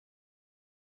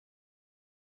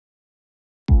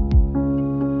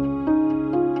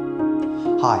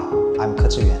Hi, I'm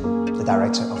Chih-Yuan, the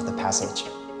director of The Passage.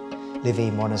 Living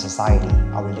in modern society,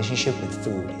 our relationship with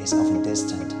food is often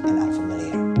distant and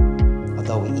unfamiliar.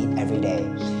 Although we eat every day,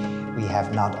 we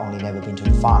have not only never been to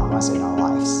the farm once in our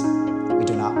lives, we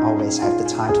do not always have the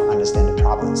time to understand the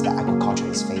problems that agriculture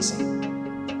is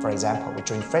facing. For example, we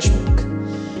drink fresh milk,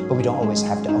 but we don't always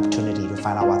have the opportunity to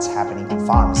find out what's happening on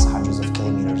farms hundreds of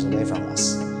kilometers away from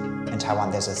us. In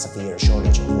Taiwan, there's a severe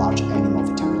shortage of large animal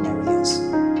veterinarians.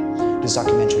 This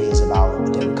documentary is about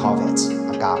a dairy call vet,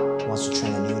 Aga, who wants to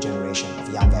train a new generation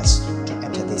of young vets to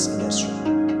enter this industry.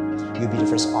 You'll be the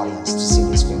first audience to see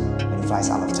this film when it flies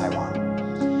out of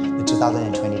Taiwan. The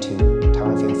 2022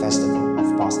 Taiwan Film Festival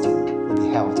of Boston will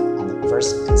be held on the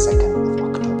 1st and 2nd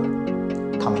of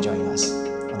October. Come and join us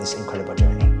on this incredible journey.